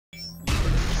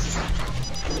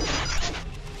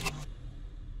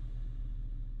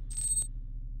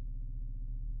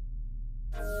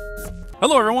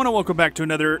Hello everyone and welcome back to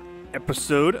another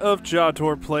episode of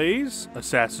Jatorr Plays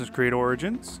Assassin's Creed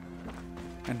Origins.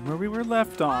 And where we were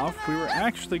left off, we were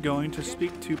actually going to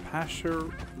speak to Pasha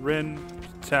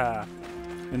Ren-Ta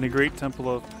in the Great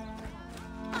Temple of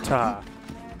Ta.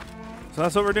 So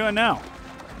that's what we're doing now.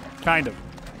 Kind of.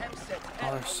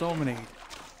 Oh, there's so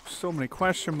many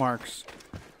question marks.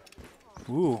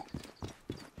 Ooh.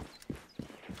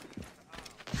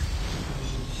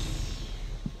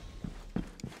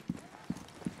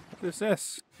 What is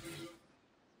this?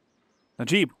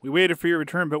 Najib, we waited for your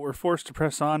return, but we're forced to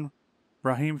press on.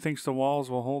 Brahim thinks the walls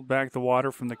will hold back the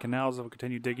water from the canals that will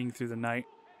continue digging through the night.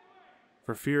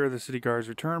 For fear of the city guard's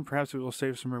return, perhaps we will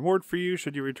save some reward for you.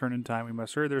 Should you return in time, we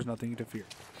must hurry. There's nothing to fear.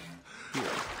 Here.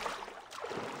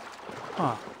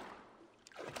 Huh.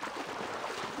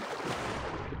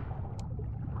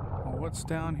 Well, what's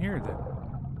down here then?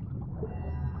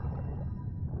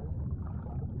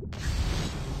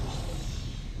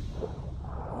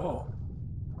 Whoa.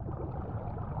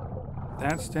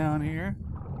 That's down here.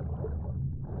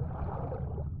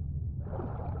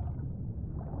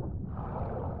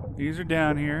 These are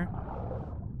down here.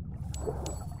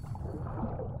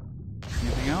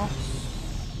 Anything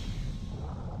else?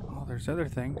 Oh, there's other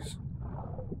things.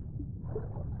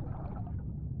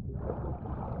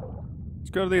 Let's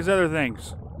go to these other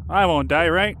things. I won't die,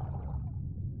 right?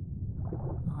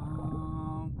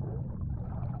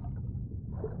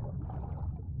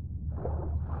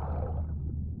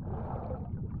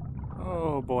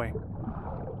 Oh boy.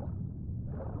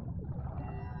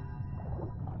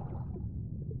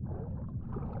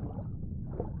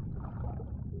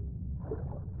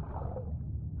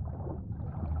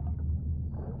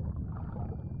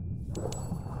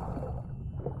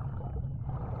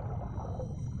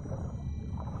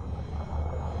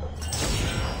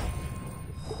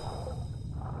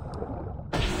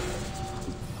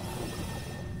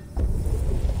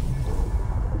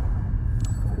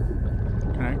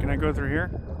 Can I go through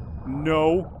here?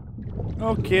 No.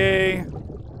 Okay.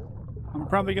 I'm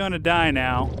probably going to die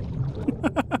now.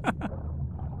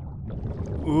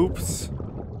 Oops.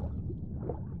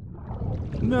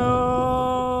 No.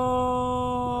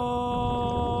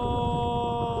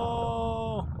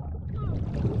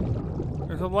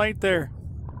 There's a light there.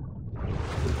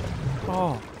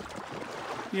 Oh.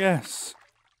 Yes.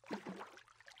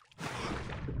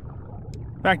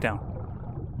 Back down.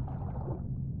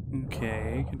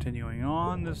 Okay, continuing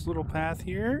on this little path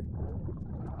here.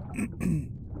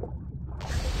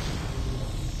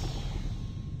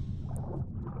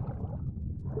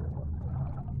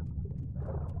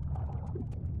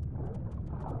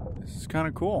 This is kind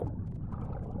of cool.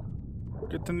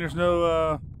 Good thing there's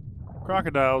no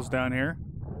crocodiles down here.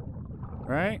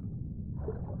 Right?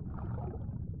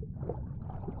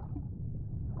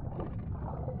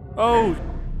 Oh,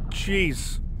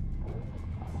 jeez.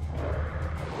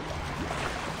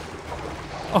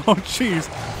 Oh, jeez.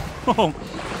 Oh.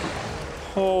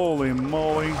 Holy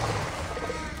moly.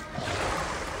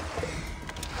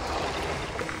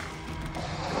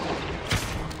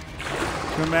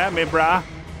 Come at me, brah.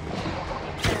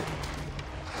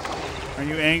 Are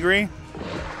you angry?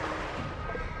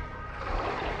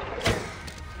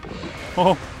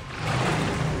 Oh.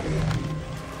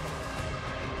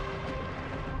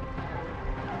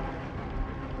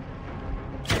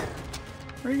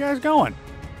 Where are you guys going?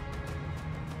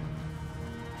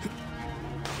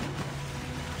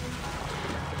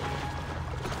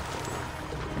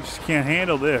 Can't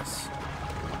handle this.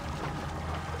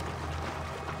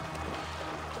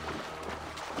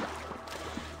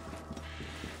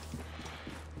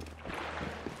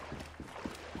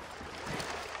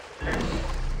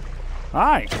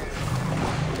 Hi.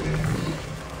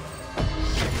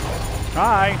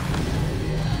 Hi.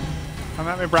 Come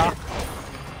at me, bro.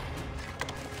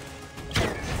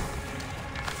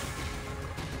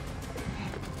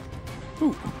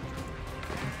 Ooh.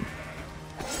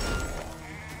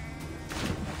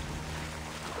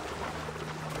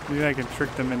 Maybe I can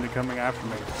trick them into coming after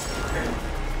me.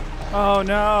 Oh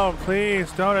no, please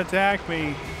don't attack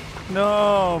me.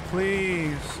 No,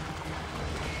 please.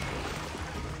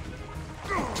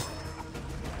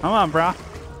 Come on, brah.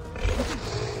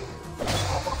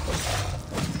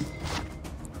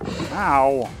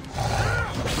 Ow.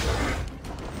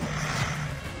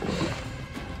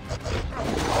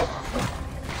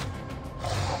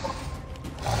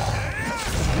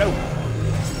 No.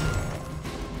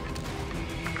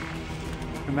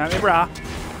 Come at me, brah.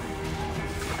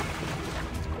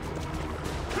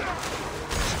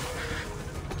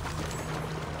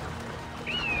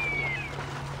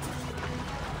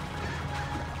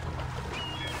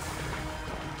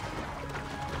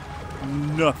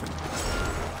 nothing.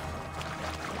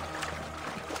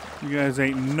 You guys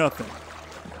ain't nothing.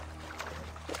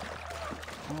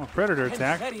 Oh, predator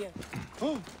attack.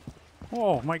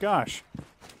 Oh my gosh.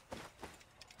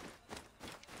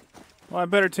 Well, I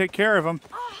better take care of him.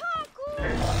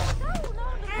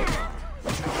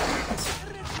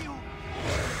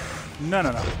 No,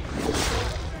 no, no.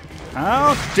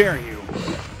 How dare you?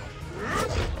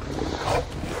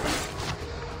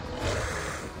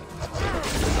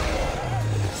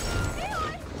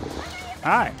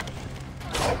 Hi.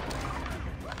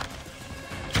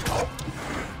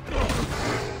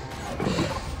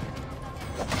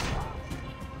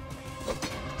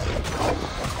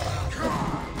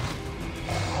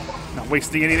 Not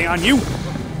wasting anything on you.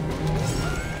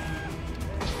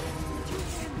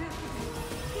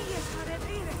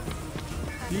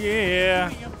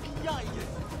 Yeah.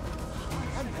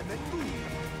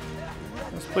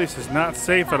 This place is not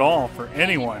safe at all for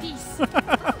anyone.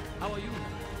 How are you?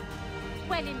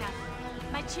 Well enough.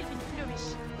 My children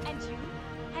flourish. And you?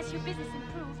 Has your business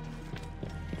improved?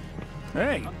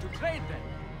 Hey. Come to trade then.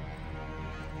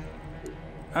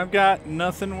 I've got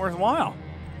nothing worthwhile.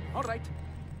 All right.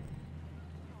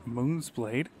 Moon's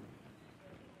Blade.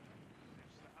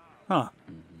 Huh.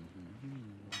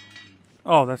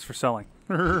 Oh, that's for selling.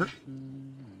 Alright,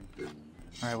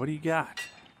 what do you got?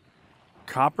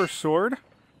 Copper sword?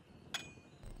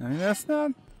 I mean, that's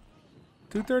not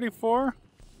 234.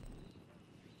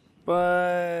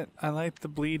 But I like the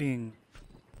bleeding.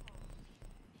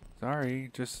 Sorry,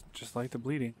 just like the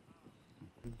bleeding.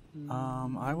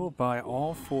 I will buy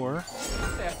all 4.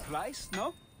 Fair price,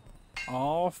 no?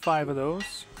 All 5 of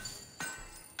those.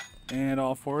 And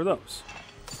all 4 of those.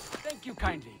 Thank you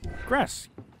kindly. Grass.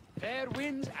 Fair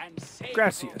winds and safe.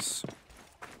 Gracias.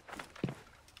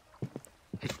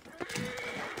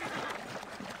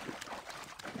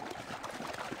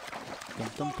 Dum,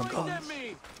 dum, dum, dum.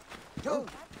 Me.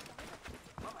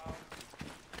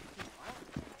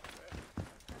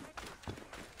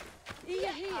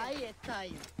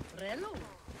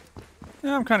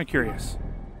 Yeah, I'm kind of curious.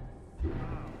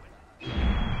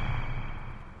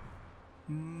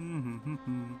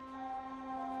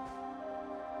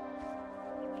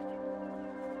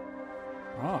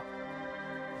 Ah.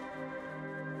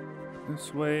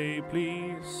 This way,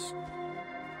 please.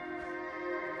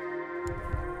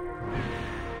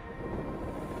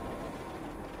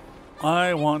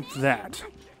 I want that.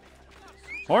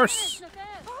 Horse!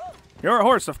 You're a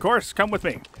horse, of course. Come with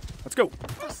me. Let's go.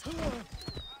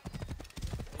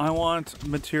 I want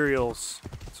materials.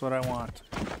 That's what I want.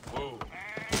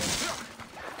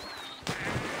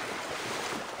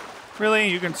 Really?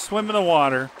 You can swim in the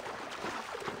water.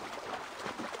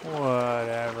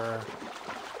 Whatever.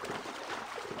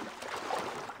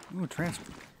 Ooh,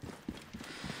 transport.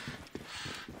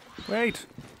 Wait.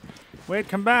 Wait,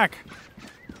 come back.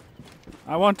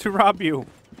 I want to rob you.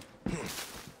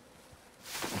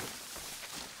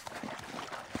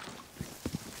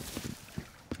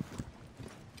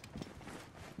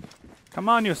 Come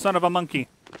on, you son of a monkey.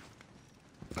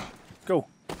 Go.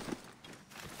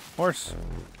 Horse.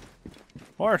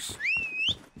 Horse.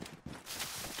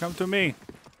 Come to me.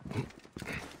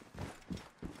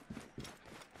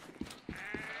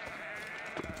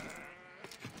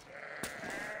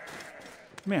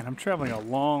 Man, I'm traveling a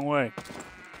long way.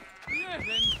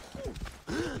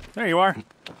 There you are.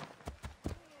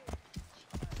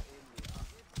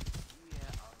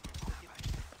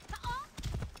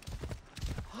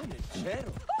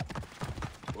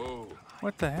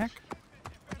 What the heck?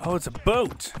 Oh, it's a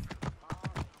boat.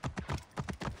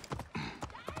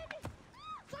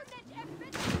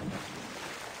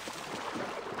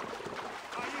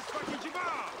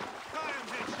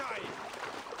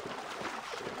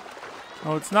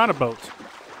 Oh, it's not a boat.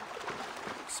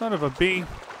 Son of a bee.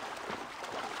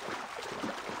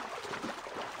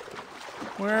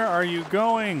 Where are you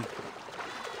going?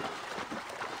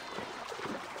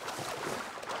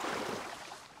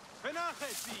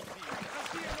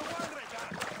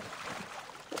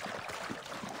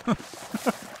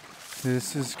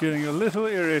 This is getting a little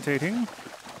irritating.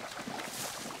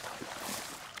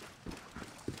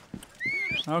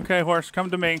 Okay, horse, come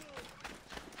to me.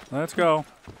 Let's go.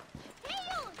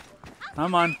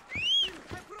 Come on.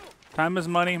 Time is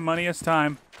money, money is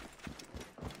time.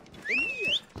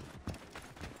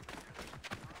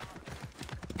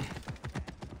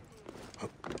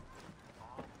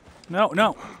 No,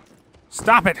 no.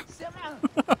 Stop it.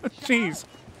 Jeez.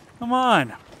 Come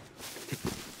on.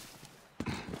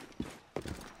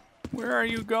 Where are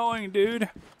you going, dude?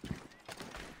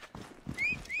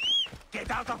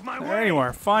 Get out of my way! There you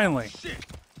are, finally.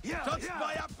 Touched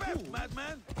by a pet,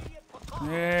 madman!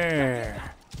 There.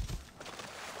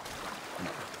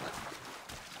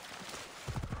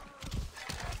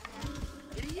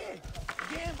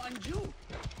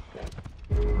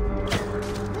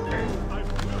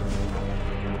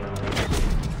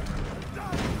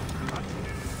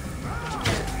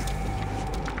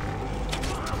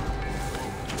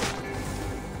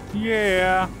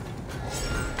 Yeah.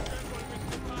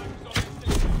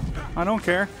 I don't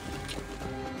care.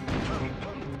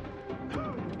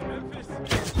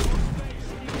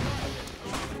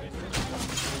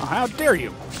 Oh, how dare you?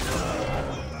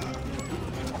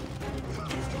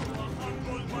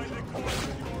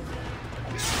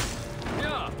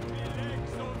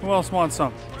 Who else wants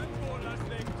some?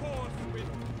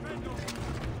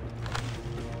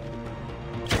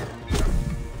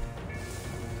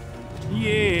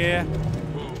 Yeah.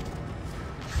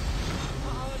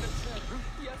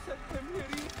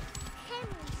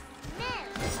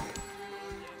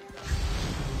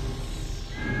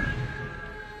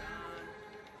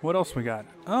 What else we got?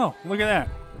 Oh, look at that.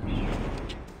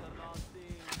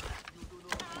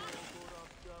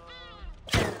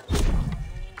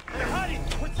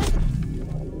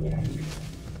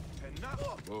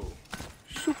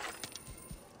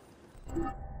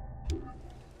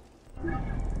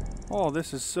 Oh,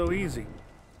 this is so easy.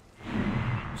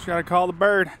 Just gotta call the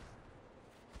bird.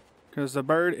 Because the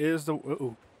bird is the...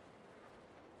 Uh-oh.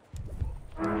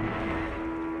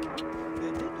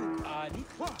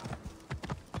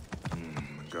 The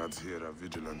guards here are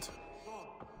vigilant.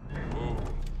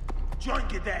 Join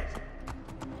that.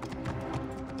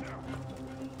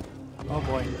 Oh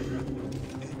boy.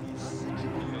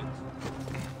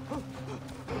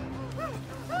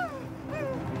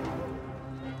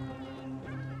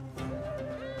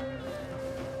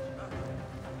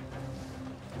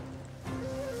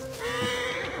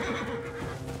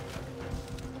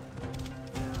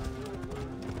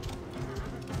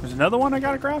 There's another one I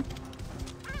gotta grab?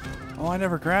 Oh, I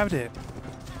never grabbed it.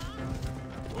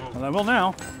 Well, I will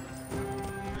now.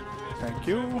 Thank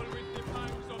you.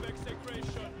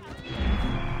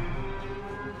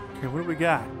 Okay, what do we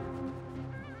got?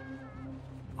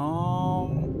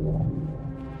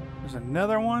 There's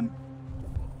another one.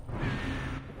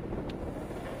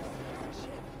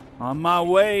 On my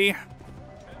way.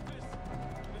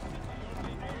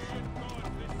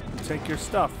 Take your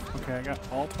stuff. Okay, I got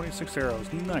all 26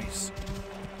 arrows. Nice.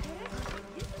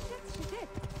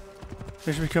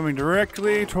 They should be coming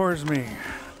directly towards me.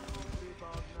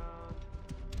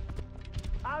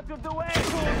 Out of the way!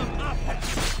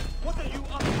 What are you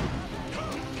up?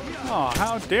 Oh,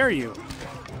 how dare you?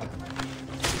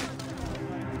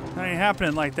 That ain't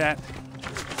happening like that.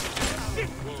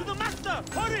 To the master!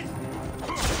 Hurry!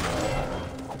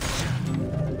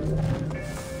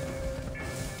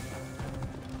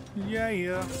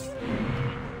 Yeah.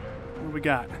 What do we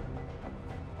got?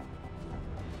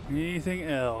 Anything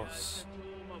else?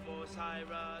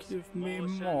 Give me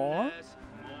more.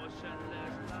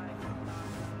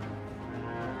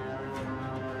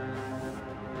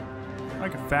 I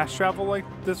can fast travel like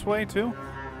this way too?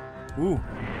 Ooh.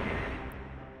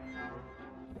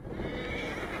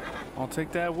 I'll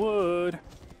take that wood.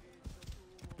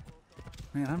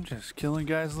 Man, I'm just killing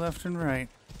guys left and right.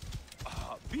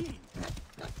 Memphis,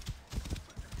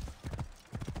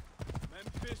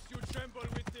 you tremble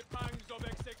with the pangs of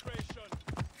execration.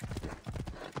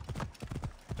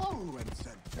 Oh,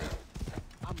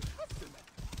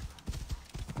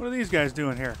 What are these guys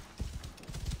doing here?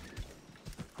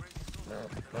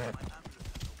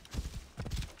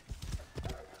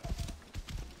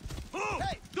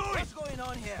 Hey, what's going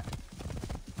on here?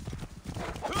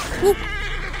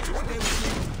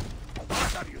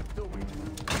 What are you doing?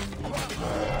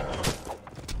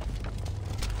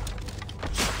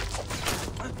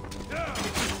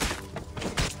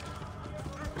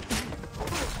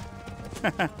 The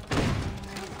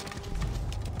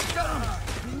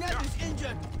net is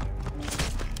injured.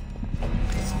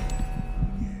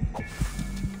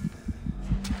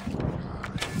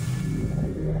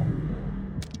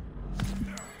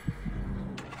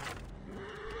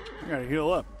 I gotta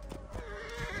heal up.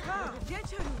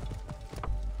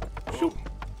 Shoot.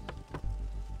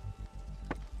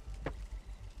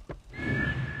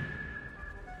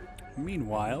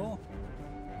 Meanwhile,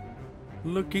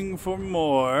 looking for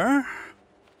more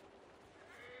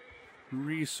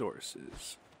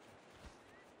resources.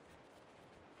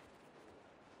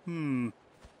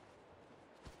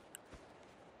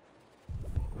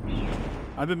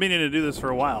 I've been meaning to do this for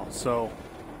a while, so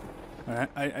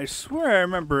I swear I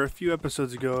remember a few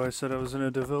episodes ago I said I was going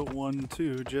to devote one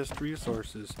to just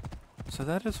resources. So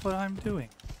that is what I'm doing.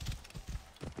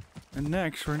 And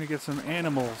next, we're gonna get some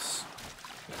animals.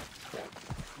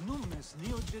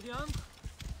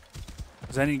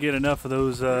 Because I didn't get enough of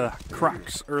those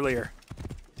crocs earlier.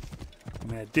 I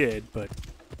mean, I did, but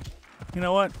you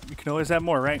know what? You can always have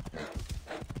more, right?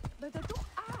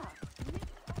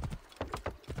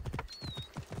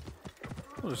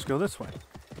 We'll just go this way.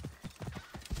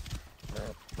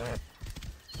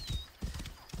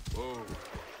 Whoa.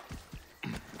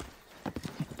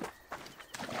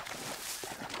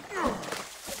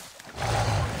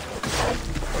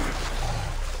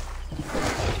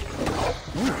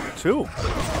 Ooh, two.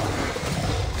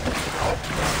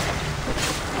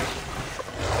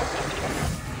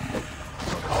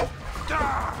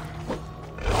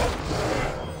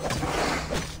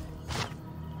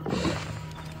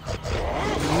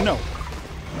 No.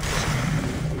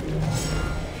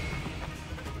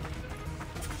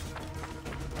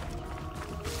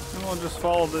 And we'll just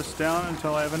follow this down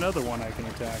until I have another one I can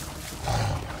attack.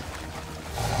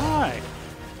 Hi.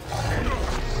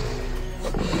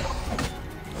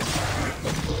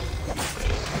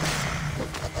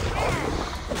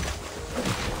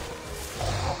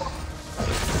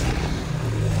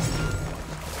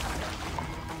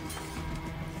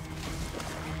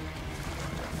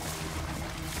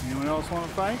 Anyone else want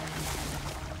to fight?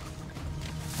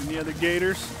 Any other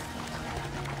gators?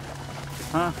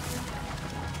 Huh?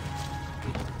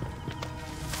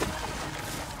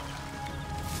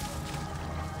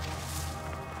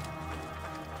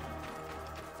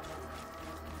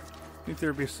 Think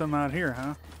there'd be some out here,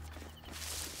 huh?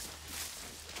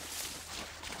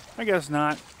 I guess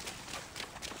not.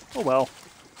 Oh well.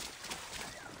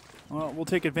 Well, we'll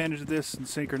take advantage of this and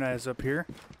synchronize up here.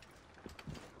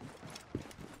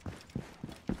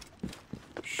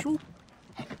 Shoop.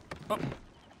 Oh.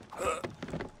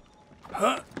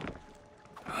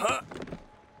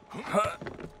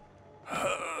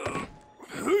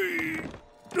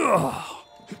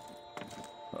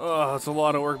 Oh, it's a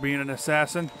lot of work being an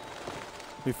assassin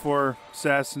before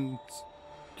Assassin's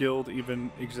Guild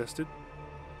even existed.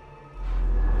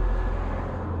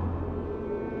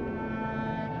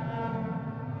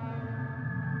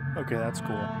 Okay, that's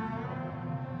cool.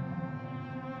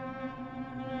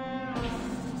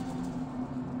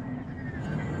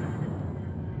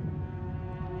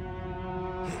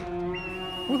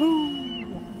 Woohoo!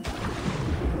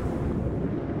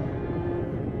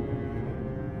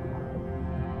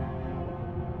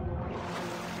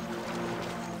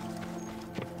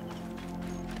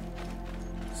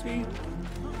 See?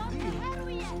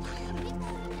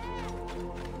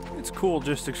 It's cool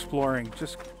just exploring,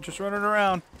 just running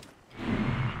around.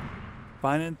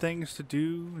 Finding things to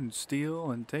do and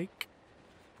steal and take.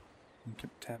 In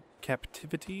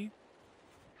captivity.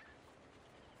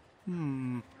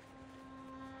 I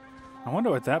wonder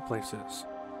what that place is.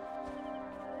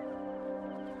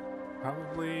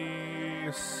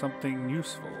 Probably something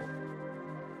useful.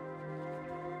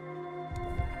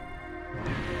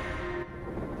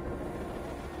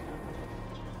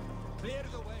 Clear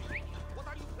the way. What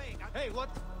are you playing? Hey, what?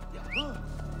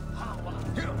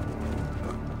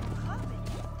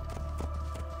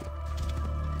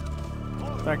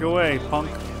 Back away, punk.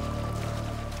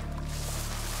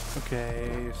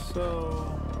 Okay,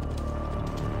 so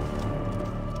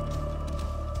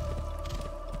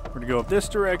we're gonna go up this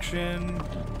direction.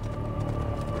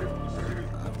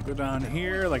 Go down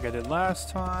here like I did last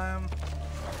time.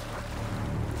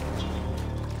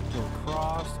 Go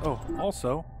across. Oh,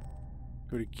 also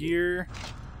go to gear.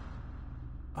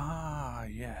 Ah,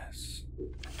 yes.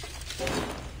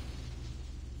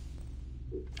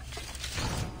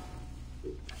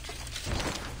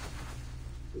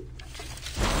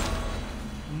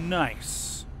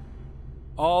 Nice.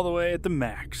 All the way at the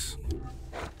max.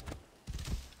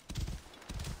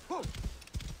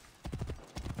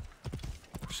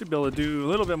 Should be able to do a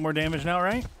little bit more damage now,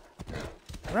 right?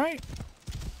 Right?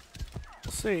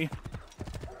 We'll see.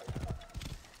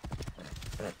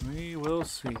 We will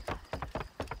see.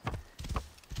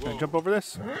 Can I jump over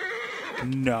this?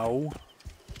 No.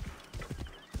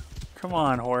 Come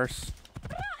on, horse.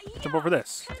 Jump over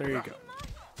this. There you go.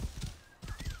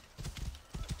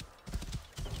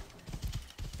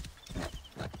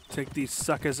 Take these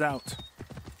suckers out.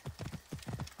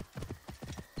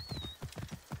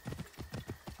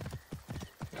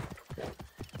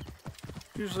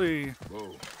 Usually,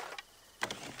 Whoa.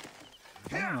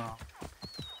 I don't know.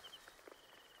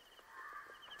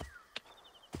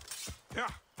 Yeah.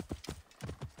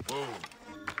 Whoa.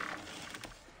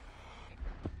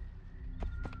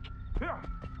 Yeah.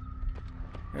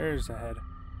 There's the head.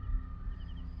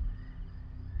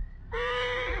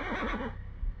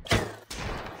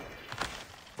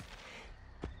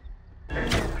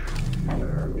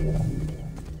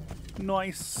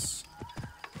 Nice.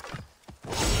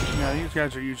 Yeah, these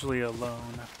guys are usually alone.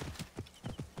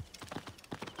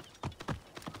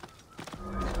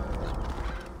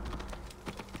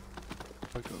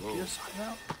 I'll go this side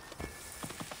out.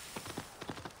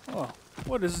 Oh,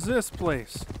 what is this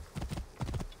place?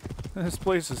 This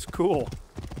place is cool.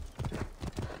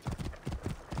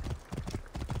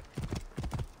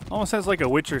 Almost has like a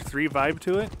Witcher 3 vibe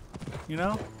to it, you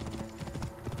know?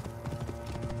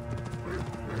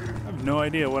 I have no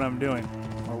idea what I'm doing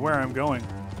or where I'm going.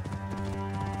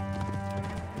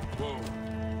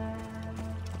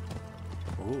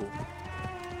 Ooh.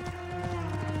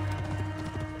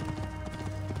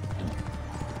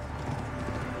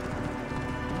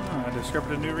 Ah, I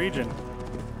discovered a new region.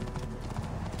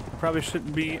 I probably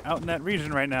shouldn't be out in that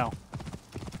region right now.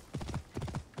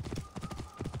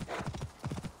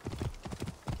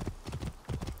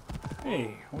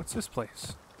 Hey, what's this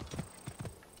place?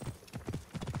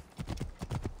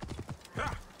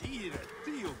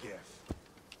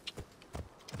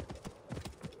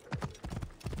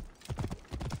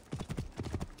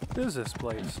 What is this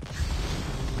place?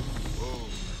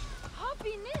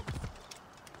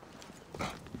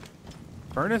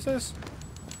 Furnaces?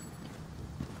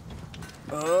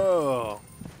 Oh.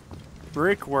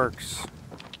 Brickworks.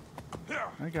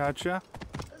 I gotcha.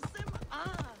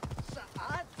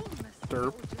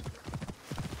 Derp.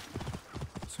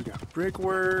 So we got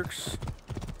brickworks.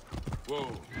 Whoa.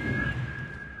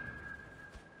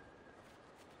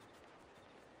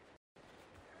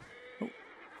 Oh.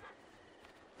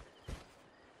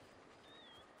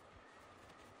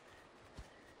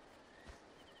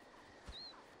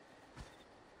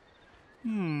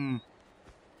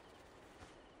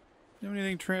 You have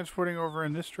anything transporting over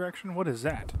in this direction? What is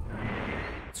that?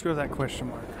 Let's go to that question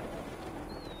mark.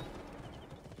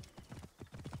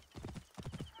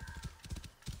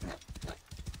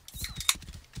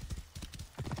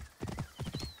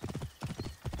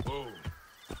 Whoa.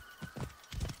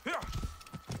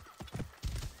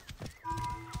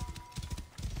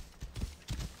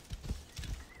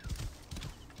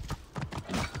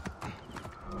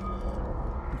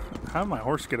 How did my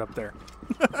horse get up there?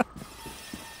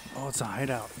 Oh, it's a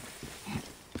hideout.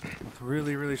 With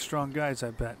really, really strong guys,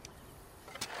 I bet.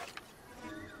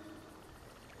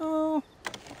 Oh.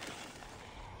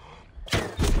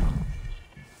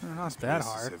 Not that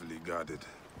hard. Heavily guarded.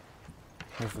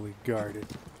 Heavily guarded.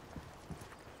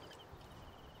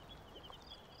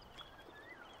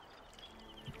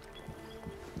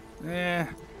 Eh.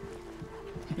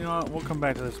 You know what? We'll come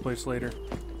back to this place later.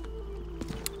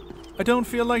 I don't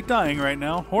feel like dying right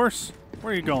now. Horse,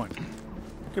 where are you going?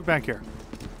 Get back here.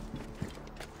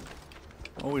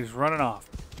 Oh, he's running off.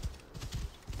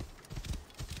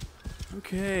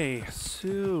 Okay,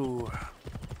 so...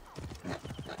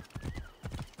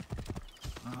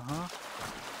 Uh-huh.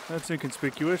 That's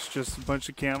inconspicuous. Just a bunch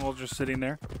of camels just sitting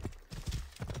there.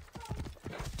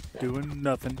 Doing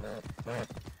nothing.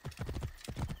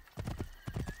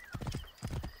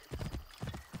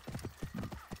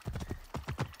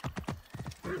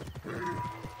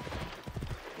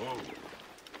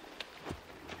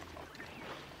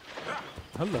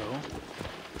 Hello.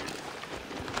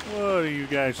 What are you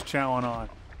guys chowing on?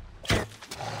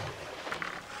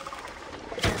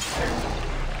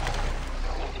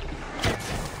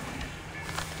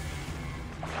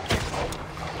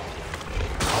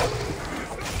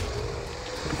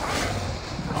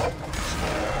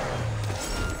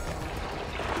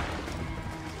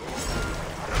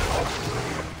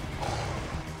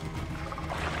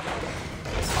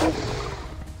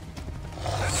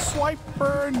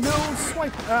 Swiper, no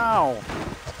swipe. Ow.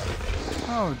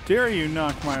 How dare you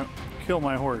kill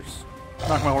my horse.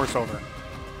 Knock my horse over.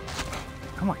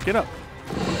 Come on, get up.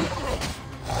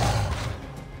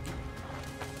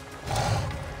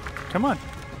 Come on.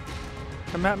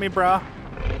 Come at me, brah.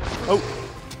 Oh.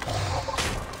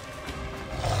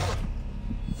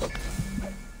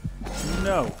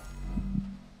 No.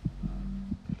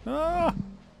 Ah.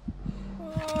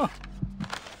 Ah.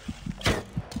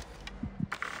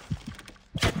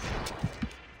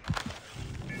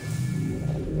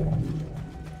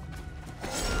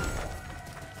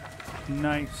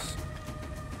 Nice.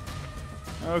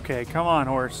 Okay, come on,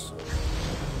 horse.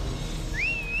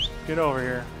 Get over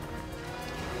here.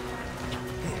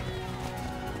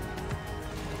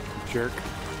 Jerk.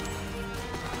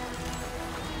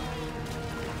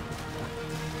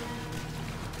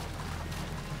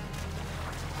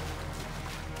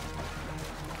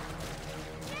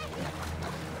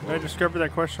 Did I discover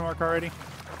that question mark already?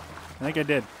 I think I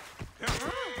did.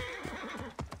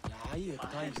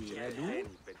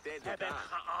 What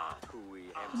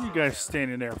are you guys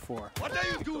standing there for? What are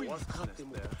you doing?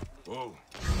 Whoa.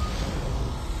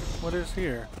 What is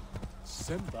here?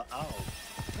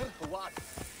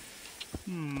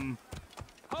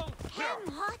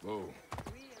 Whoa.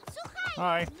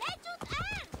 Hi.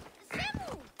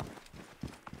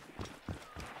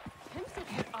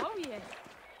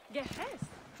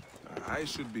 I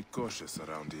should be cautious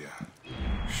around here.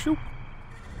 Shoot.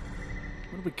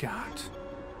 What do we got?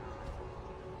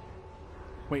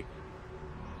 Wait.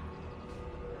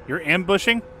 You're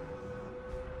ambushing?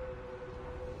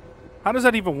 How does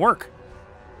that even work?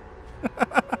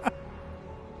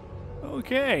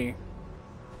 Okay.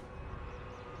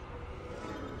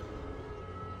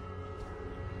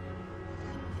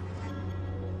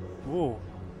 Whoa.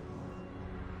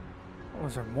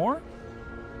 Was there more?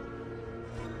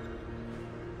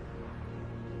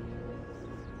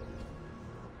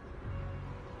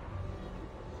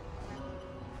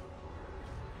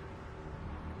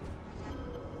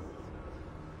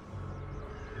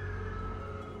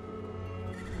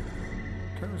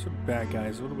 In terms of bad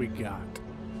guys, what do we got?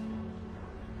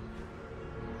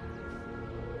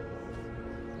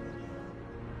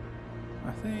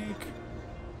 I think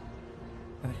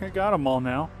I got them all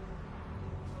now.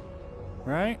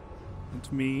 Right?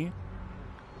 It's me.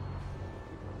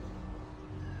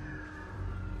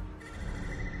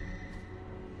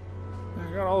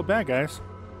 I got all the bad guys.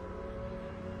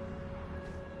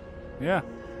 Yeah.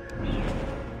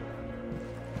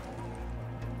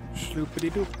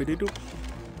 Sloopity doopity doop.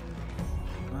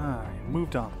 Ah, I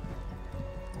moved on.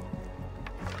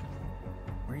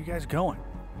 Where are you guys going?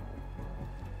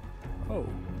 Oh.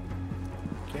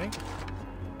 Okay.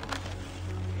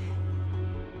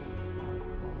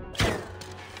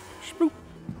 Spoop.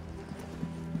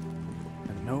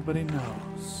 And nobody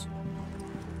knows.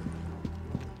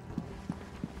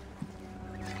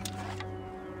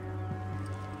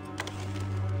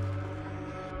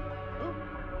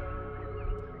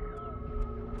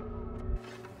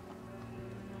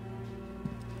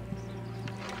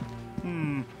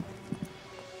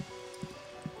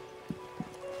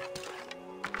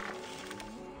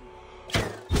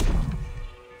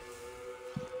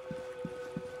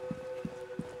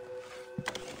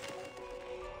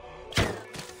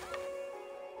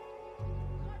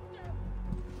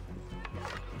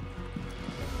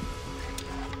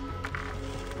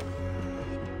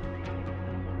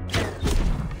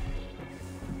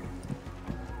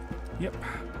 Yep.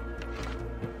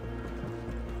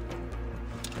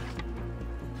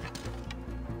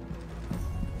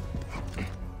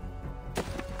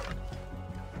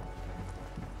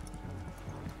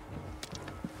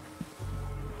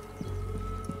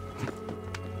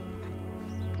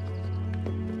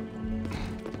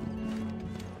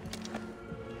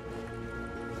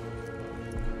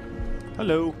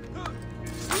 Hello.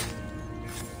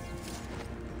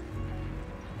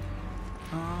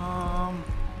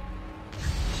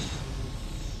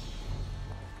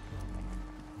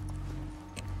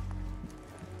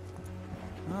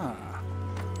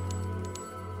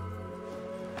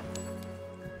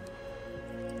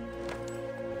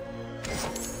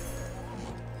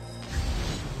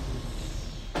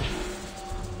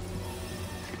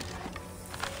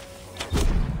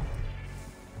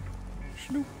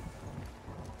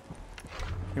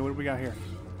 Okay, what do we got here?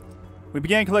 We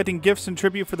began collecting gifts and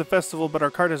tribute for the festival, but our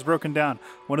cart has broken down.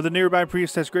 One of the nearby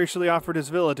priests has graciously offered his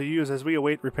villa to use as we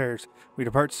await repairs. We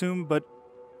depart soon, but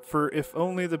for if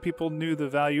only the people knew the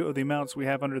value of the amounts we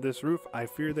have under this roof, I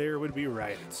fear there would be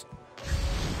riots.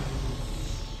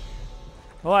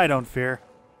 Well, I don't fear.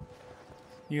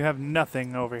 You have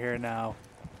nothing over here now,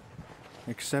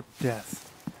 except death.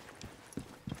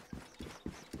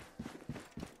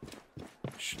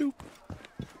 Shloop.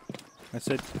 I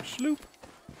said shloop.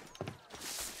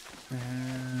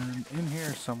 And in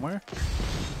here somewhere.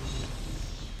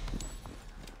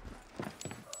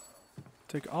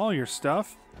 Take all your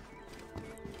stuff.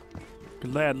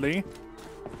 Gladly.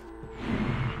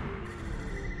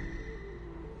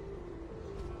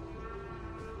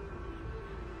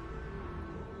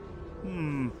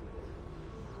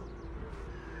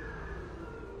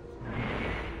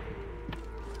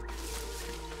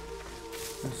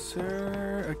 Is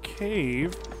there a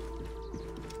cave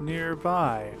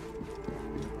nearby?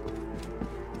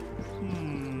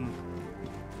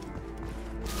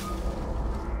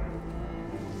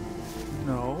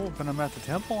 No, but I'm at the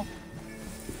temple.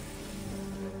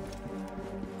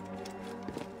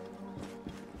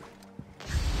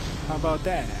 How about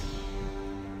that?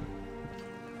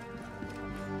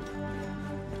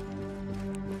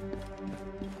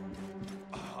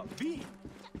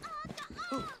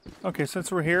 Okay,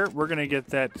 since we're here, we're gonna get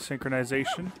that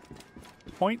synchronization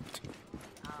point.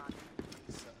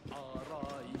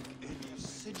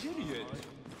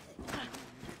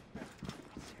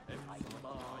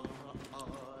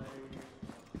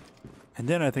 And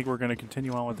then I think we're gonna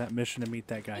continue on with that mission to meet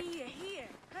that guy.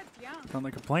 Sound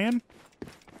like a plan?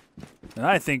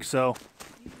 I think so.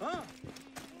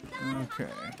 Okay.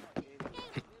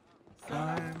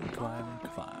 Climb, climb,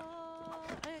 climb.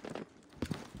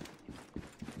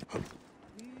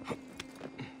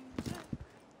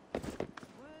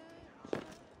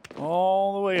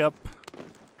 All the way up.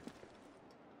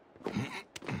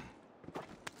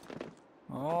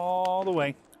 All the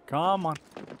way. Come on.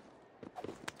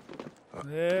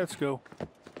 Let's go.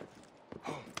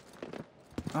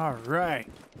 All right.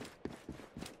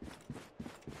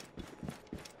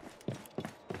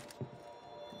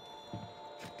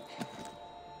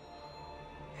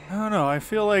 I don't know. I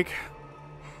feel like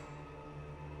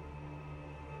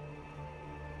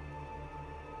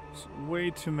it's way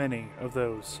too many of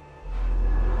those.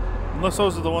 Unless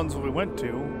those are the ones we went to.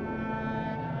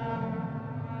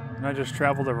 And I just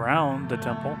traveled around the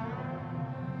temple.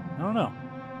 I don't know.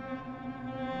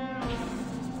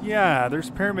 Yeah,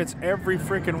 there's pyramids every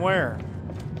freaking where.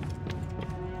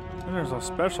 And there's those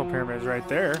special pyramids right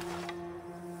there.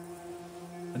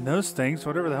 And those things,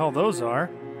 whatever the hell those are.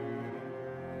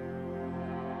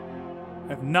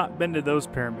 I've not been to those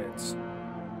pyramids.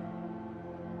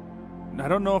 I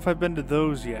don't know if I've been to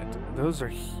those yet. Those are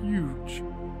huge.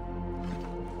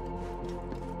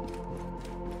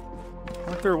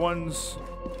 Aren't there ones...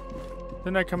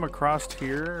 Didn't I come across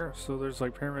here? So there's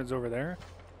like pyramids over there?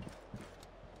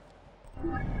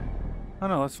 Oh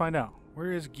no, let's find out.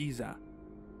 Where is Giza?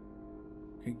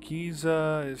 Okay,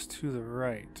 Giza is to the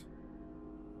right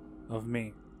of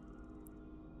me.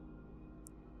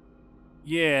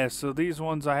 Yeah, so these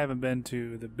ones I haven't been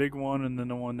to. The big one and then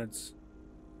the one that's...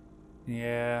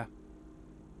 Yeah.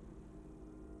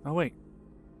 Oh, wait.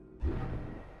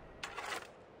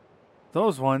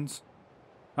 Those ones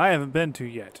I haven't been to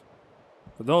yet.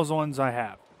 But those ones I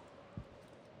have.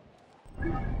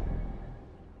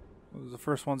 Those are the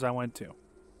first ones I went to.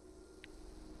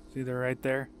 See, they're right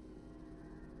there.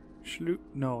 Shloop.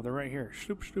 No, they're right here.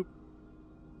 Shloop, shloop.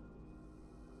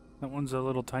 That one's a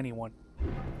little tiny one.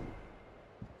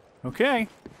 Okay.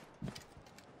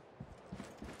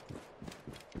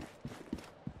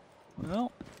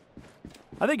 Well,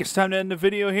 I think it's time to end the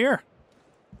video here.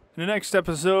 In the next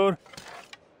episode,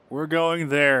 we're going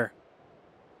there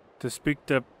to speak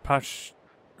to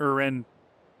Pash'Ren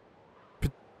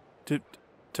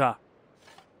Ta.